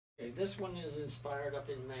Okay, this one is inspired up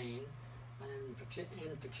in Maine, and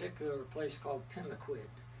in particular a place called Pemaquid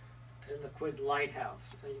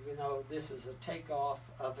Lighthouse. Even though this is a takeoff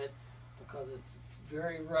of it because it's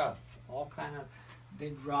very rough, all kind of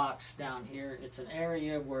big rocks down here. It's an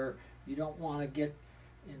area where you don't want to get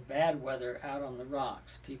in bad weather out on the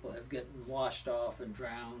rocks. People have gotten washed off and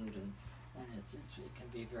drowned, and it can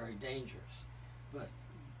be very dangerous. But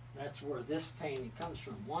that's where this painting comes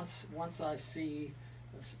from. Once I see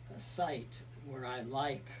a site where I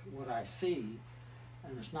like what I see,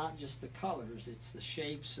 and it's not just the colors, it's the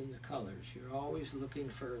shapes and the colors. You're always looking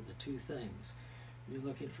for the two things. You're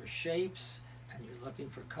looking for shapes and you're looking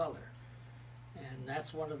for color. And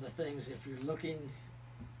that's one of the things, if you're looking,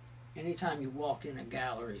 anytime you walk in a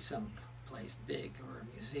gallery someplace big or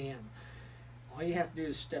a museum, all you have to do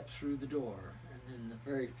is step through the door. And then the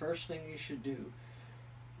very first thing you should do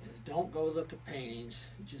is don't go look at paintings,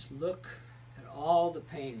 just look at all the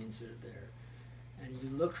paintings that are there. And you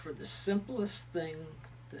look for the simplest thing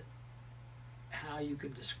that how you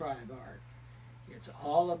could describe art. It's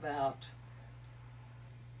all about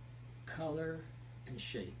color and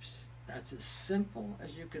shapes. That's as simple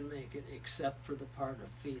as you can make it, except for the part of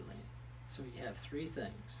feeling. So you have three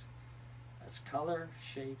things. That's color,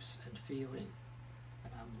 shapes, and feeling.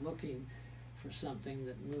 And I'm looking for something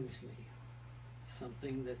that moves me,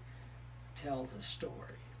 something that tells a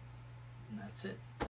story. And that's it.